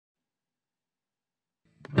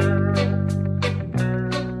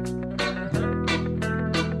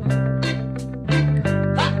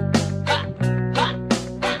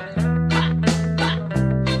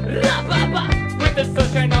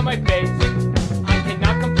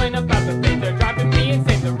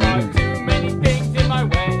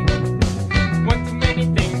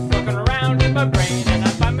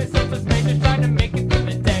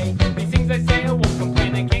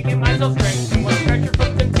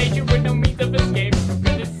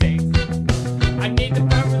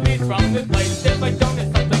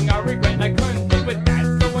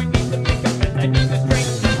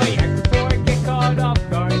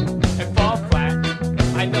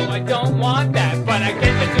that, but I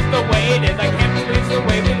guess it's just the way it is. I can't believe the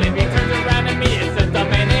way we live. He turns around at me, it's just dumb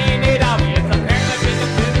and ain't it obvious? Apparent that being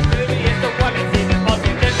clearly is the one that sees it. Must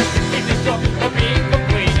be different to keep it short or being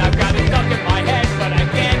complete. I've got it stuck in my head, but I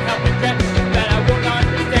can't help but dread that I won't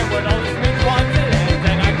understand what all this means once it ends.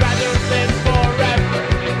 And I'd rather live forever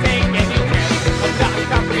than take any chance of not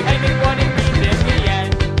comprehending what it means in the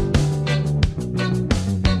end.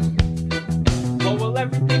 What will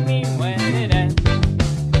everything mean when it ends?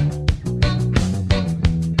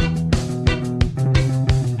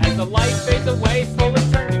 As the light fades away, slowly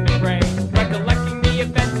turning to gray, recollecting the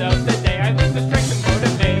events of the day, I lose the strength to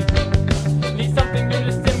motivate. Need something new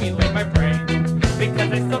to stimulate my brain,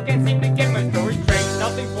 because I still can't seem to get my story straight.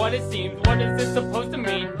 Nothing's what it seems. What is this supposed to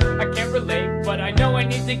mean? I can't relate, but I know I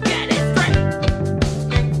need to get it straight.